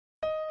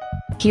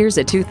Here's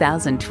a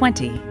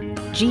 2020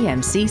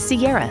 GMC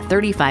Sierra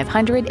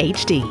 3500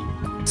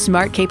 HD.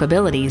 Smart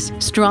capabilities,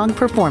 strong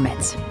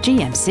performance,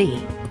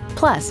 GMC.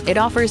 Plus, it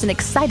offers an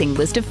exciting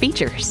list of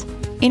features.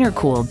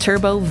 Intercooled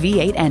turbo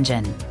V8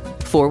 engine,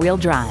 four-wheel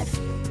drive,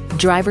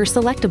 driver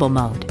selectable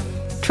mode,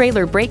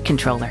 trailer brake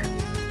controller,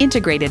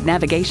 integrated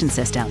navigation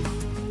system,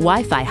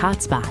 Wi-Fi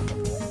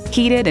hotspot,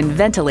 heated and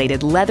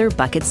ventilated leather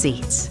bucket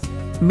seats,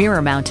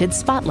 mirror-mounted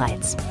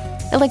spotlights,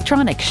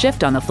 electronic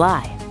shift on the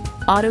fly,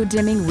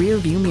 auto-dimming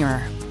rear-view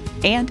mirror,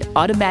 and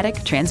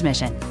automatic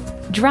transmission.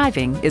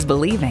 Driving is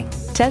believing.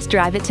 Test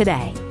drive it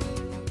today.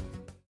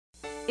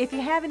 If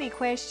you have any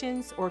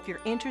questions or if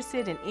you're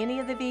interested in any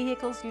of the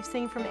vehicles you've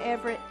seen from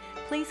Everett,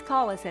 please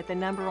call us at the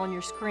number on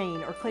your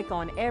screen or click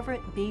on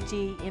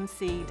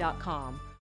everettbgmc.com.